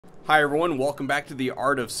Hi everyone, welcome back to the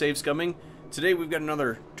Art of Save Scumming. Today we've got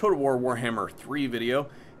another Total War Warhammer 3 video,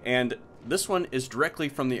 and this one is directly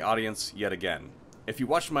from the audience yet again. If you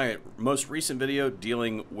watched my most recent video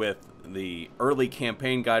dealing with the early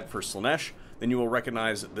campaign guide for Slaanesh, then you will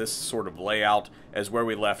recognize this sort of layout as where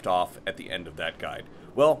we left off at the end of that guide.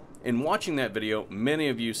 Well, in watching that video, many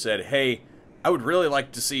of you said, hey, I would really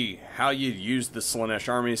like to see how you use the Slaanesh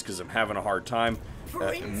armies because I'm having a hard time.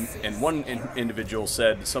 And one individual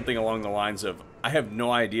said something along the lines of, I have no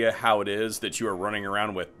idea how it is that you are running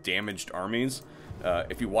around with damaged armies.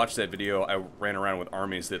 If you watch that video, I ran around with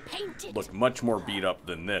armies that looked much more beat up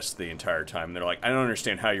than this the entire time. They're like, I don't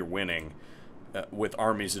understand how you're winning with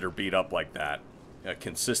armies that are beat up like that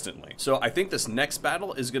consistently. So I think this next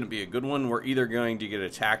battle is going to be a good one. We're either going to get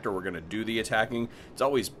attacked or we're going to do the attacking. It's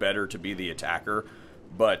always better to be the attacker.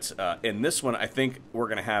 But in this one, I think we're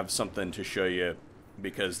going to have something to show you,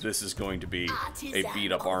 because this is going to be a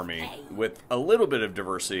beat-up army with a little bit of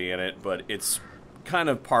diversity in it, but it's kind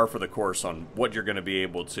of par for the course on what you're going to be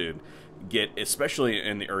able to get, especially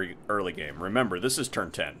in the early game. Remember, this is turn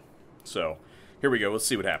 10. So, here we go. Let's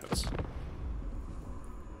see what happens.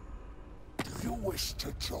 You wish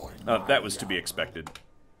to join that was to be expected.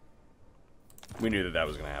 We knew that that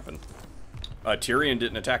was going to happen. Tyrion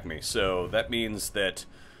didn't attack me, so that means that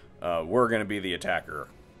we're going to be the attacker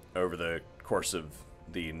over the course of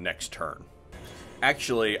the next turn.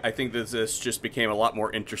 Actually, I think that this just became a lot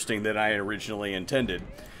more interesting than I originally intended.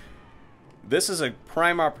 This is a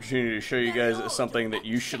prime opportunity to show you guys something that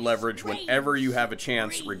you should leverage whenever you have a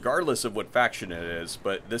chance, regardless of what faction it is,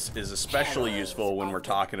 but this is especially useful when we're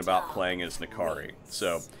talking about playing as Nakari.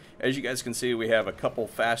 So, as you guys can see, we have a couple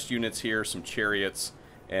fast units here, some chariots,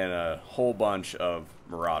 and a whole bunch of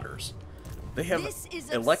marauders. They have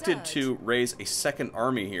elected to raise a second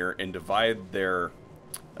army here and divide their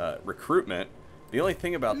recruitment. The only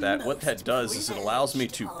thing about that, what that does is it allows me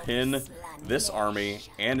to pin this army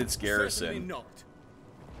and its garrison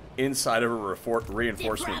inside of a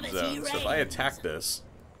reinforcement zone. So if I attack this,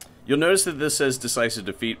 you'll notice that this says decisive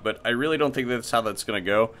defeat, but I really don't think that's how that's going to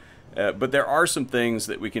go. But there are some things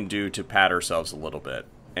that we can do to pad ourselves a little bit.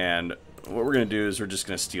 And what we're going to do is we're just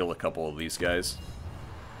going to steal a couple of these guys.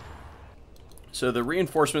 So the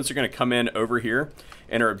reinforcements are going to come in over here,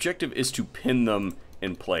 and our objective is to pin them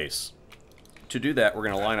in place. To do that, we're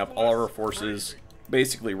going to line up all of our forces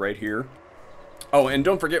basically right here. Oh, and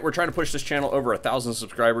don't forget, we're trying to push this channel over 1,000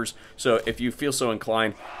 subscribers, so if you feel so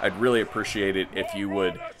inclined, I'd really appreciate it if you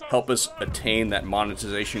would help us attain that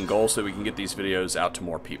monetization goal so we can get these videos out to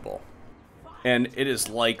more people. And it is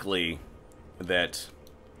likely that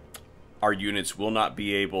our units will not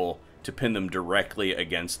be able to pin them directly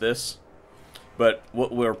against this. But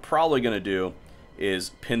what we're probably going to do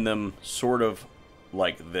is pin them sort of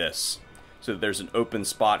like this. So that there's an open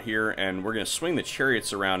spot here, and we're going to swing the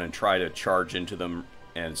chariots around and try to charge into them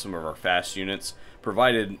and some of our fast units,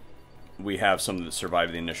 provided we have some that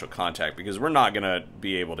survive the initial contact, because we're not going to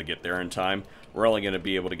be able to get there in time. We're only going to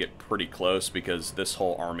be able to get pretty close because this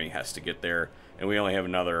whole army has to get there, and we only have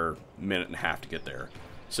another minute and a half to get there.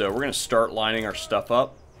 So we're going to start lining our stuff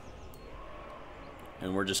up.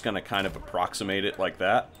 And we're just going to kind of approximate it like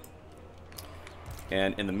that.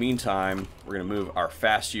 And in the meantime, we're going to move our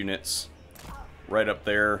fast units right up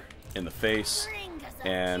there in the face.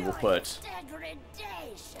 And we'll put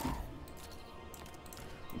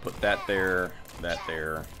that there, and that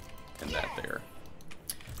there.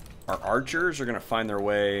 Our archers are going to find their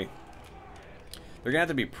way. They're going to have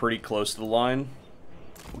to be pretty close to the line.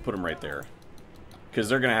 We'll put them right there, because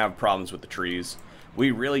they're going to have problems with the trees. We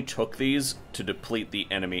really took these to deplete the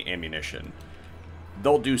enemy ammunition.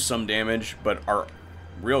 They'll do some damage, but our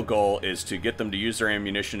real goal is to get them to use their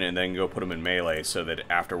ammunition and then go put them in melee so that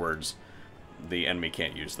afterwards the enemy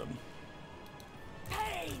can't use them.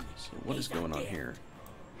 So what is going on here?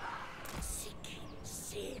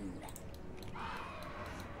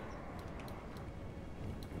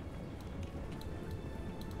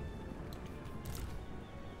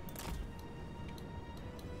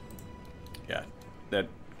 Yeah. That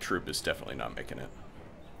troop is definitely not making it.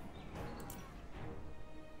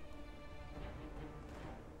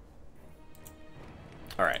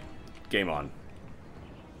 Alright, game on.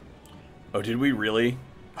 Oh, did we really?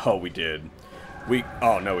 Oh, we did.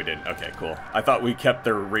 Oh, no, we didn't. Okay, cool. I thought we kept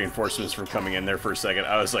their reinforcements from coming in there for a second.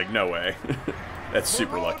 I was like, no way. That's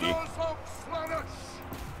super lucky.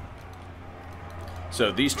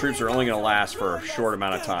 So these troops are only going to last for a short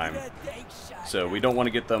amount of time. So we don't want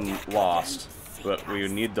to get them lost, but we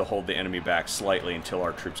need to hold the enemy back slightly until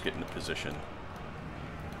our troops get into position.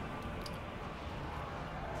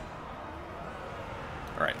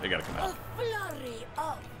 Alright, they gotta come out.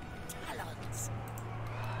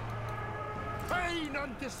 Pain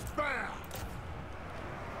and despair.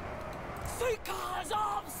 Seekers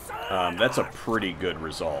of Slaanesh. That's a pretty good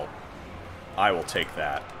result. I will take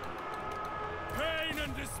that. Pain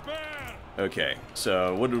and despair. Okay,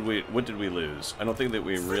 so what did we lose? I don't think that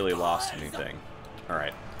we really lost anything.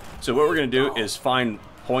 Alright. So what we're gonna do is find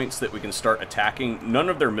points that we can start attacking. None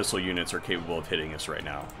of their missile units are capable of hitting us right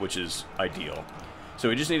now, which is ideal. So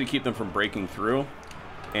we just need to keep them from breaking through.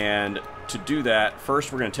 And to do that,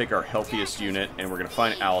 first we're going to take our healthiest unit and we're going to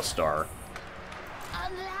find Alistar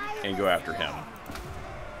and go after him.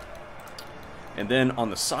 And then on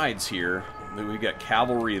the sides here, we got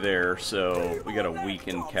cavalry there, so we got a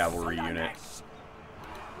weakened cavalry unit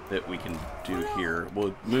that we can do here.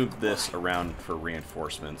 We'll move this around for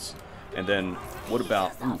reinforcements. And then what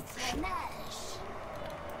about... Ooh, shit.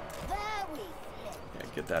 Yeah,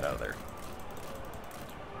 get that out of there.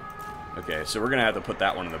 Okay, so we're going to have to put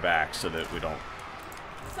that one in the back so that we don't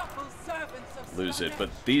lose it. But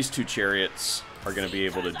these two chariots are going to be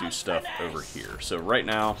able to do stuff over here. So right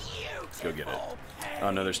now, go get it.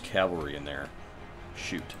 Oh no, there's cavalry in there.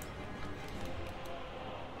 Shoot.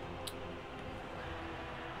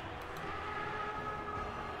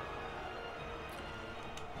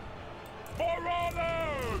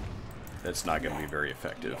 That's not going to be very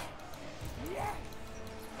effective.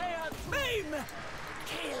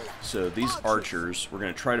 So these archers, we're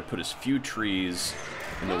going to try to put as few trees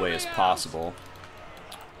in the way as possible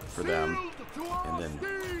for them. And then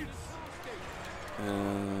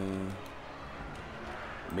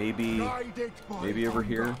maybe over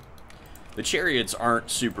here. The chariots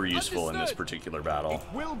aren't super useful in this particular battle.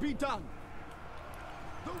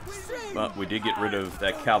 But we did get rid of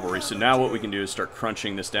that cavalry, so now what we can do is start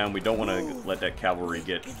crunching this down. We don't want to let that cavalry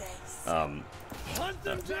get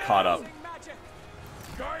caught up.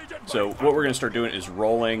 So what we're going to start doing is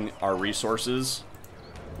rolling our resources.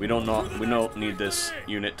 We don't need this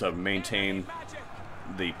unit to maintain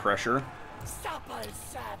the pressure.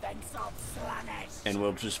 And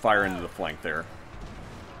we'll just fire into the flank there.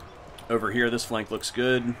 Over here, this flank looks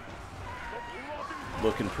good.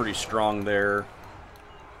 Looking pretty strong there.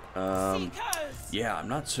 Yeah, I'm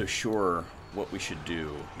not so sure what we should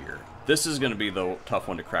do here. This is going to be the tough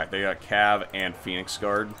one to crack. They got Cav and Phoenix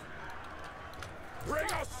Guard.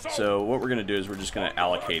 So what we're going to do is we're just going to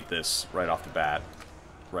allocate this right off the bat,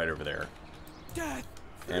 right over there.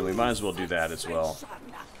 And we might as well do that as well.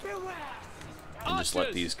 And just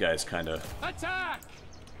let these guys kind of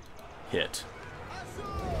hit.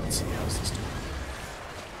 Let's see, how's this doing?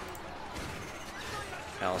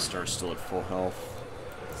 Alistar's still at full health.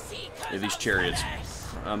 Yeah, these chariots.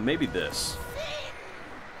 Maybe this.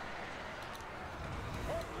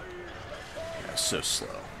 Yeah, so slow.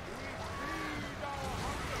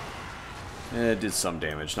 It did some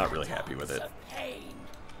damage. Not really happy with it.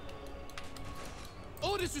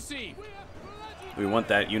 Orders received. We want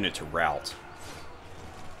that unit to rout.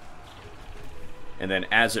 And then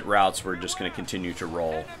as it routes, we're just going to continue to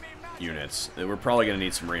roll units. We're probably going to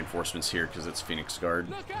need some reinforcements here because it's Phoenix Guard.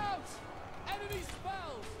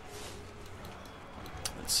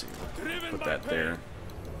 Let's see. We'll put that there.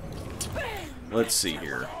 Let's see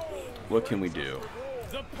here. What can we do?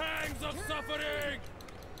 The pangs of suffering.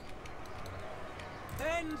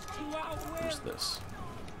 Where's this?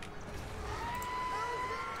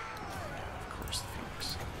 Of course, the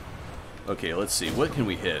Phoenix. Okay, let's see. What can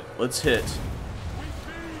we hit? Let's hit.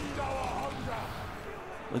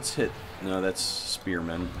 Let's hit. No, that's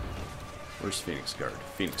Spearmen. Where's Phoenix Guard?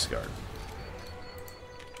 Phoenix Guard.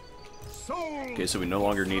 Okay, so we no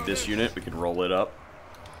longer need this unit. We can roll it up.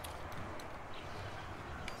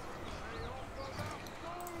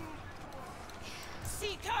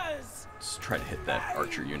 Let's try to hit that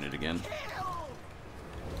archer unit again.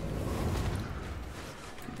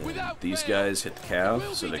 These guys hit the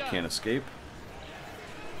cav so they can't escape.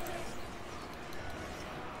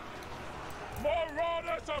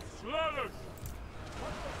 Marauders of Slaanesh.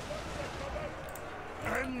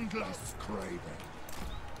 Endless craving.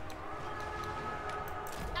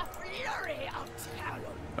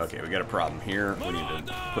 Okay, we got a problem here. We need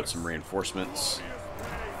to put some reinforcements.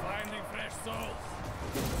 Finding fresh souls.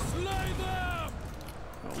 Slay them.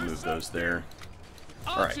 I'll move those there.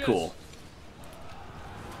 Alright, cool.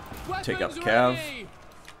 Take out the cav.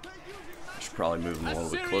 Should probably move them a little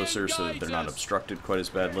bit closer so that they're not obstructed quite as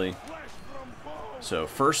badly. So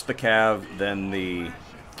first the cav, then the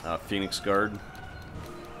Phoenix Guard.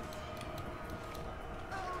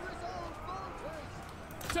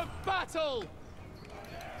 To battle!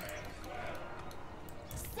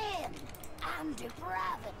 Sin and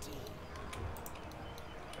depravity.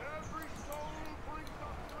 Every soul brings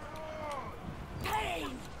up their own.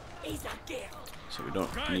 is a gift. So we don't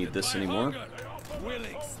need this anymore.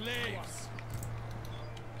 Willing slaves.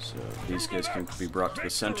 So these guys can be brought to the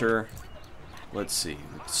center. Let's see.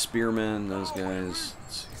 Spearmen, those guys.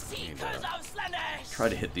 Let's see. We need Seekers of Slaanesh. try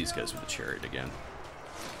to hit these guys with a chariot again.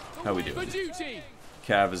 How we For doing? duty.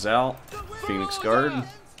 Cav is out. Phoenix Guard.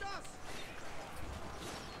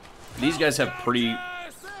 These guys have pretty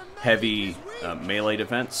heavy melee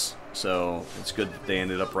defense, so it's good that they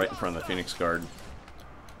ended up right in front of the Phoenix Guard.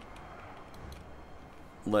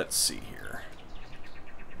 Let's see here.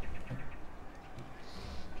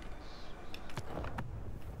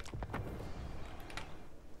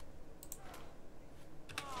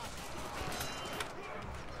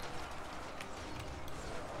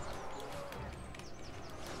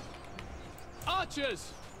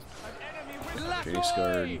 Archers. Phoenix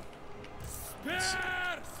Guard. Spears.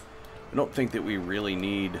 I don't think that we really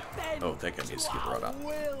need... Oh, that guy needs to get brought up.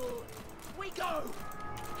 Will we go?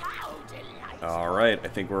 How delightful. Alright, I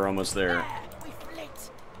think we're almost there. There we flit.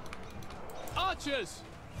 Archers.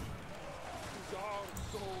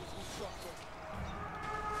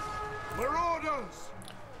 Marauders.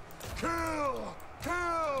 Kill.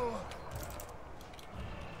 Kill.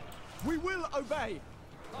 We will obey.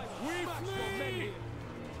 We flee.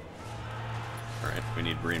 Alright, we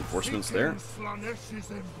need reinforcements there. Slaanesh's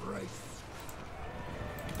embrace.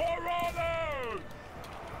 Marauders.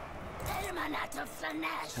 Emanat of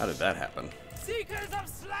Slaanesh. How did that happen? Seekers of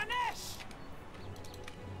Slaanesh.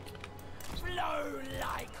 Flow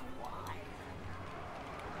like wine.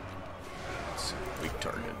 Let's see, weak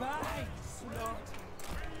target. My slot.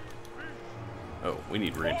 Oh, we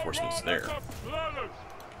need reinforcements there.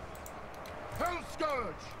 Hell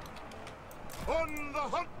Scourge. On the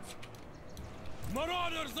hunt.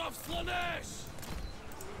 Marauders of Slaanesh.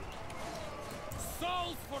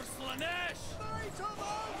 Souls for Slaanesh.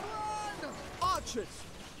 Archers.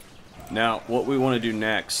 Now, what we want to do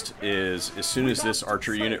next is, as soon as this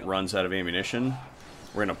archer unit runs out of ammunition,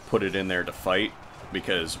 we're going to put it in there to fight,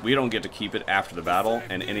 because we don't get to keep it after the battle,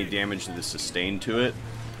 and any damage that is sustained to it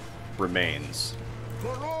remains.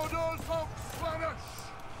 Marauders of Slaanesh.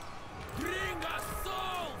 Bring us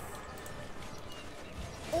souls.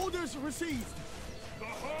 Orders received. The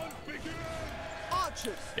hunt begins.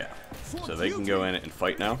 Archers. Yeah, so they can go in and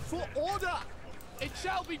fight now. For order. It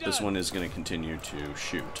shall be done. This one is going to continue to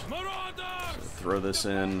shoot. Marauders. Throw this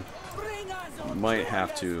in. Bring us We on might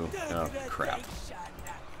have to... Oh, crap.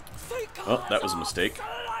 Oh, that was a mistake.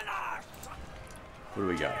 What do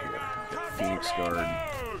we got here? We've got Phoenix Guard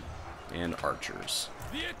and archers.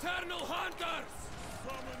 The eternal hunters.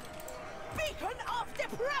 Beacon of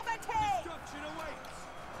depravity.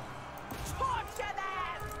 Torture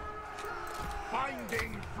them.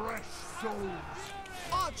 Finding fresh souls.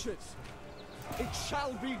 Archers. It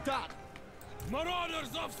shall be done.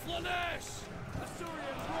 Marauders of Slaanesh.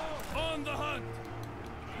 On the hunt.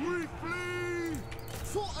 We flee.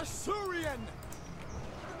 For Assyrian.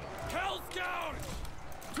 Hell Scourge.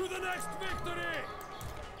 To the next victory.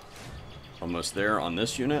 Almost there on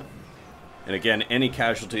this unit. And again, any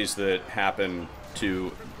casualties that happen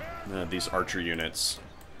to these archer units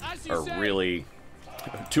As you are say. really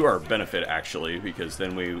to our benefit, actually, because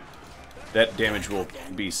then that damage will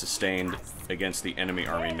be sustained against the enemy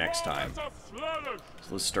army next time. Of Slaanesh. So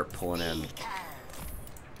let's start pulling in.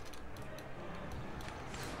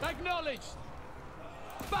 Acknowledged.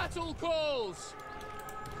 Battle calls.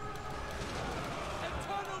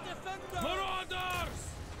 Eternal defender. Marauders.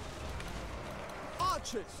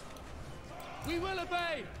 Archers. We will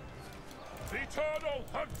obey. Eternal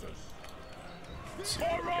hunters. Let's see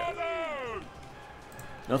what we got. Marauders.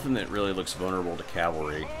 Nothing that really looks vulnerable to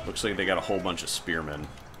cavalry. Looks like they got a whole bunch of spearmen.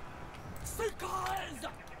 Seekers.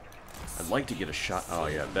 I'd like to get a shot. Oh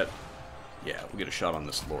yeah, that. Yeah, we'll get a shot on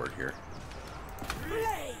this lord here.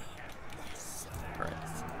 Play. All right.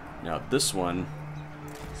 Now this one,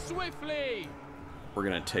 Swiftly. we're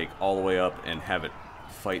gonna take all the way up and have it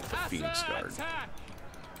fight the Phoenix Assert Guard, attack.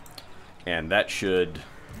 and that should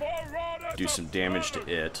Marauders do of some damage to Slaanesh.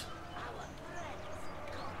 it.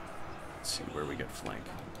 Let's see where we get flank.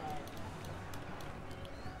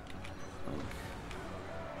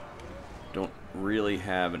 Don't really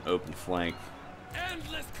have an open flank.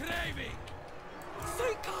 Endless craving.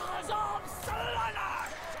 Seekers of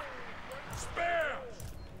Slaanesh. Spears.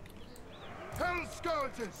 Hell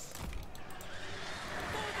Scourges.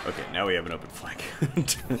 Okay, now we have an open flank.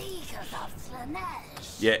 Seekers of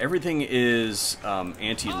Slaanesh. Yeah, everything is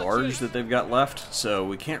anti-large that they've got left, so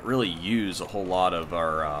we can't really use a whole lot of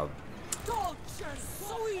our... Torture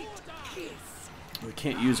sweet kiss. we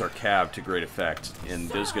can't use our cav to great effect, and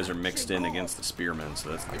those guys are mixed in against the spearmen, so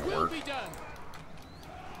that's not It going to will work. be done.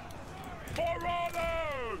 For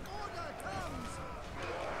orders!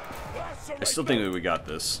 I still think that we got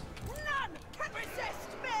this. None can resist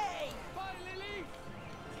me!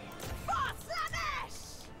 For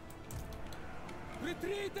Slaanesh!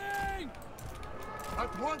 Retreating!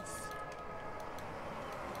 At once!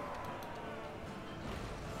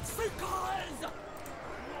 Seekers!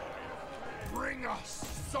 Bring us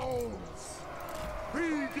souls!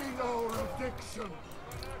 Feeding our addiction!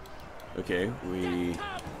 Okay, we...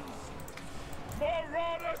 For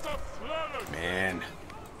orders of Slaanesh! Man.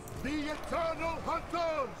 The Eternal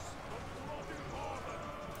Hunters!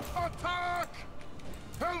 Attack!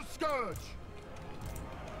 Hellscourge!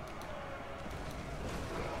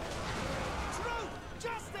 Truth!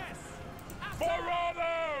 Justice! For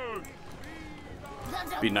orders!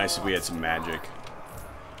 Be nice if we had some magic.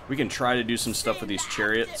 We can try to do some stuff with these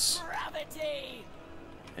chariots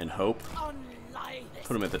and hope.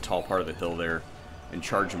 Put them at the tall part of the hill there and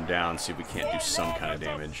charge them down, see if we can't do some kind of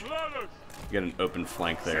damage. We got an open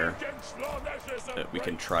flank there that we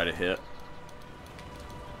can try to hit.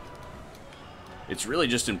 It's really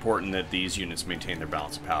just important that these units maintain their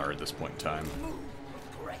balance of power at this point in time.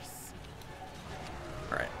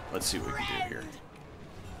 Alright, let's see what we can do here.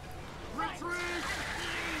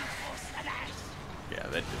 Yeah,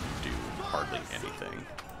 that didn't do hardly anything.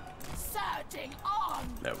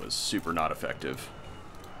 That was super not effective.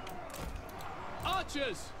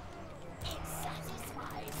 Archers! It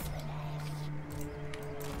satisfies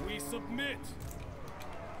We submit!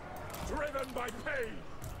 Driven by pain!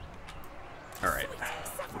 Alright,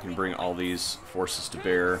 we can bring all these forces to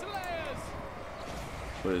bear.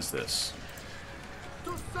 What is this?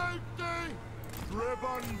 To safety!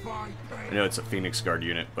 Driven by I pain! know it's a Phoenix Guard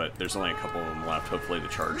unit, but there's only a couple of them left. Hopefully the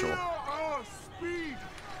charge will... Hear our speed!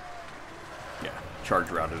 Yeah, charge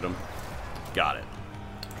routed them. Got it.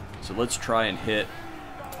 So let's try and hit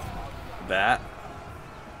that.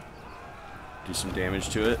 Do some damage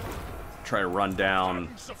to it. Try to run down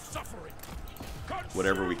Of suffering!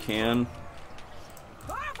 whatever we can.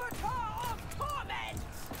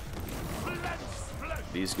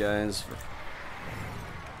 These guys.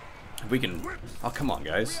 If we can... Oh, come on,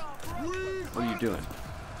 guys. What are you doing?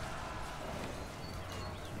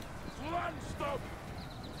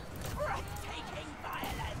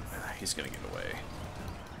 He's gonna get away.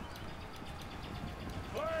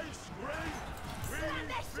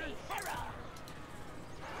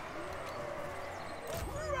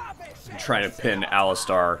 I'm trying to pin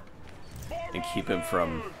Alistar and keep him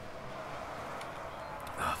from...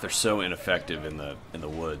 Oh, they're so ineffective in the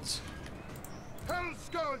woods. Hell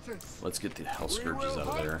scourges! Let's get the Hell Scourges out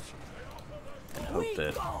of there and hope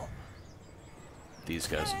that these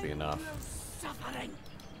guys will be enough.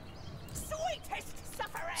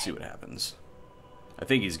 See what happens. I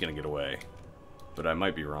think he's gonna get away, but I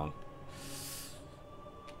might be wrong.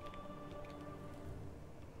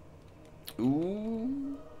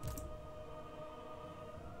 Ooh.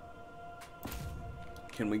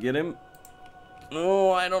 Can we get him?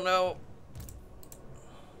 Oh, I don't know.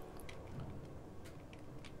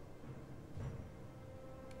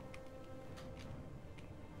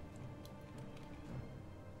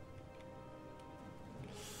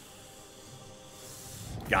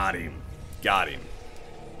 Got him. Got him.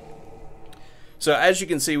 So as you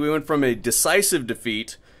can see, we went from a decisive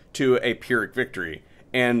defeat to a Pyrrhic victory.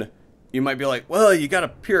 And you might be like, well, you got a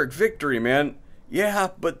Pyrrhic victory, man. Yeah,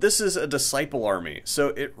 but this is a disciple army. So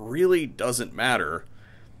it really doesn't matter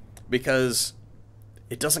because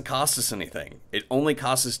it doesn't cost us anything. It only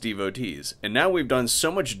costs us devotees. And now we've done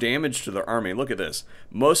so much damage to their army. Look at this.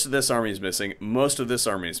 Most of this army is missing. Most of this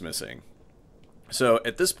army is missing. So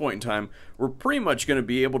at this point in time, we're pretty much going to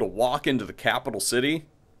be able to walk into the capital city.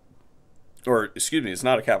 Or, excuse me, it's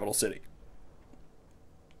not a capital city.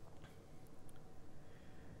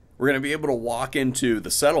 We're going to be able to walk into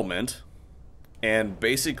the settlement and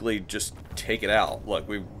basically just take it out. Look,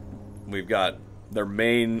 we've got their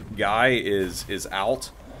main guy is out.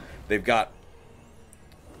 They've got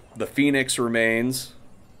the Phoenix remains,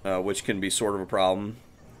 which can be sort of a problem.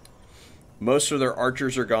 Most of their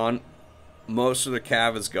archers are gone. Most of the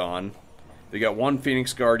cav is gone. They got one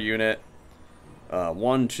Phoenix Guard unit.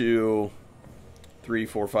 1, 2, 3,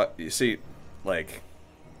 4, 5. You see, like,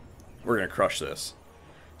 we're gonna crush this.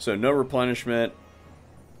 So no replenishment.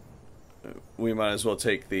 We might as well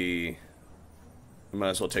take the. We might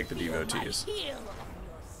as well take the devotees.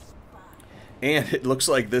 And it looks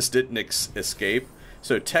like this didn't escape.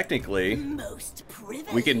 So technically,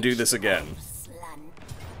 we can do this again.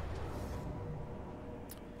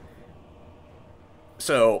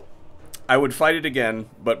 So, I would fight it again,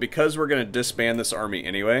 but because we're going to disband this army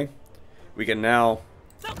anyway, we can now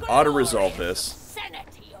auto-resolve this,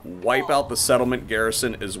 wipe out the settlement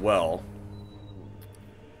garrison as well.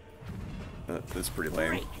 That's pretty lame.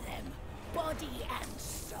 Break them, body and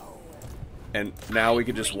soul. And now we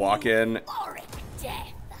can just walk in, Auric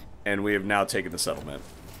death. and we have now taken the settlement.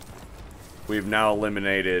 We've now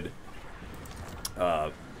eliminated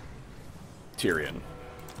Tyrion.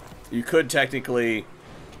 You could technically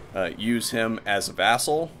use him as a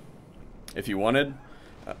vassal if you wanted.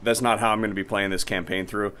 That's not how I'm going to be playing this campaign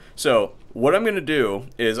through. So what I'm going to do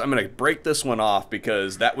is I'm going to break this one off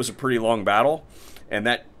because that was a pretty long battle, and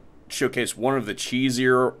that showcased one of the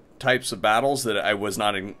cheesier types of battles that I was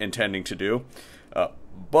not intending to do.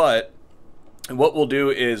 But what we'll do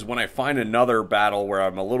is when I find another battle where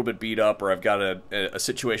I'm a little bit beat up, or I've got a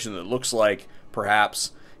situation that looks like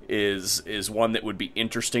perhaps is one that would be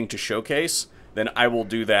interesting to showcase, then I will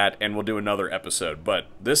do that and we'll do another episode. But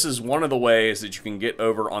this is one of the ways that you can get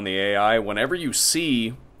over on the AI. Whenever you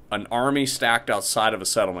see an army stacked outside of a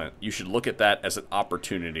settlement, you should look at that as an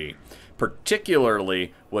opportunity,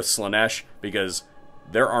 particularly with Slaanesh, because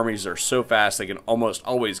their armies are so fast they can almost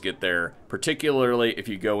always get there, particularly if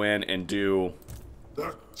you go in and do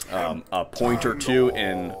a point or two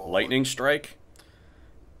in Lightning Strike.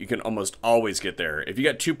 You can almost always get there. If you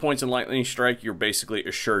got 2 points in Lightning Strike, you're basically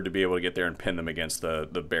assured to be able to get there and pin them against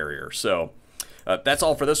the barrier. So that's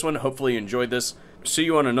all for this one. Hopefully you enjoyed this. See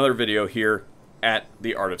you on another video here at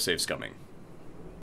the Art of Safe Scumming.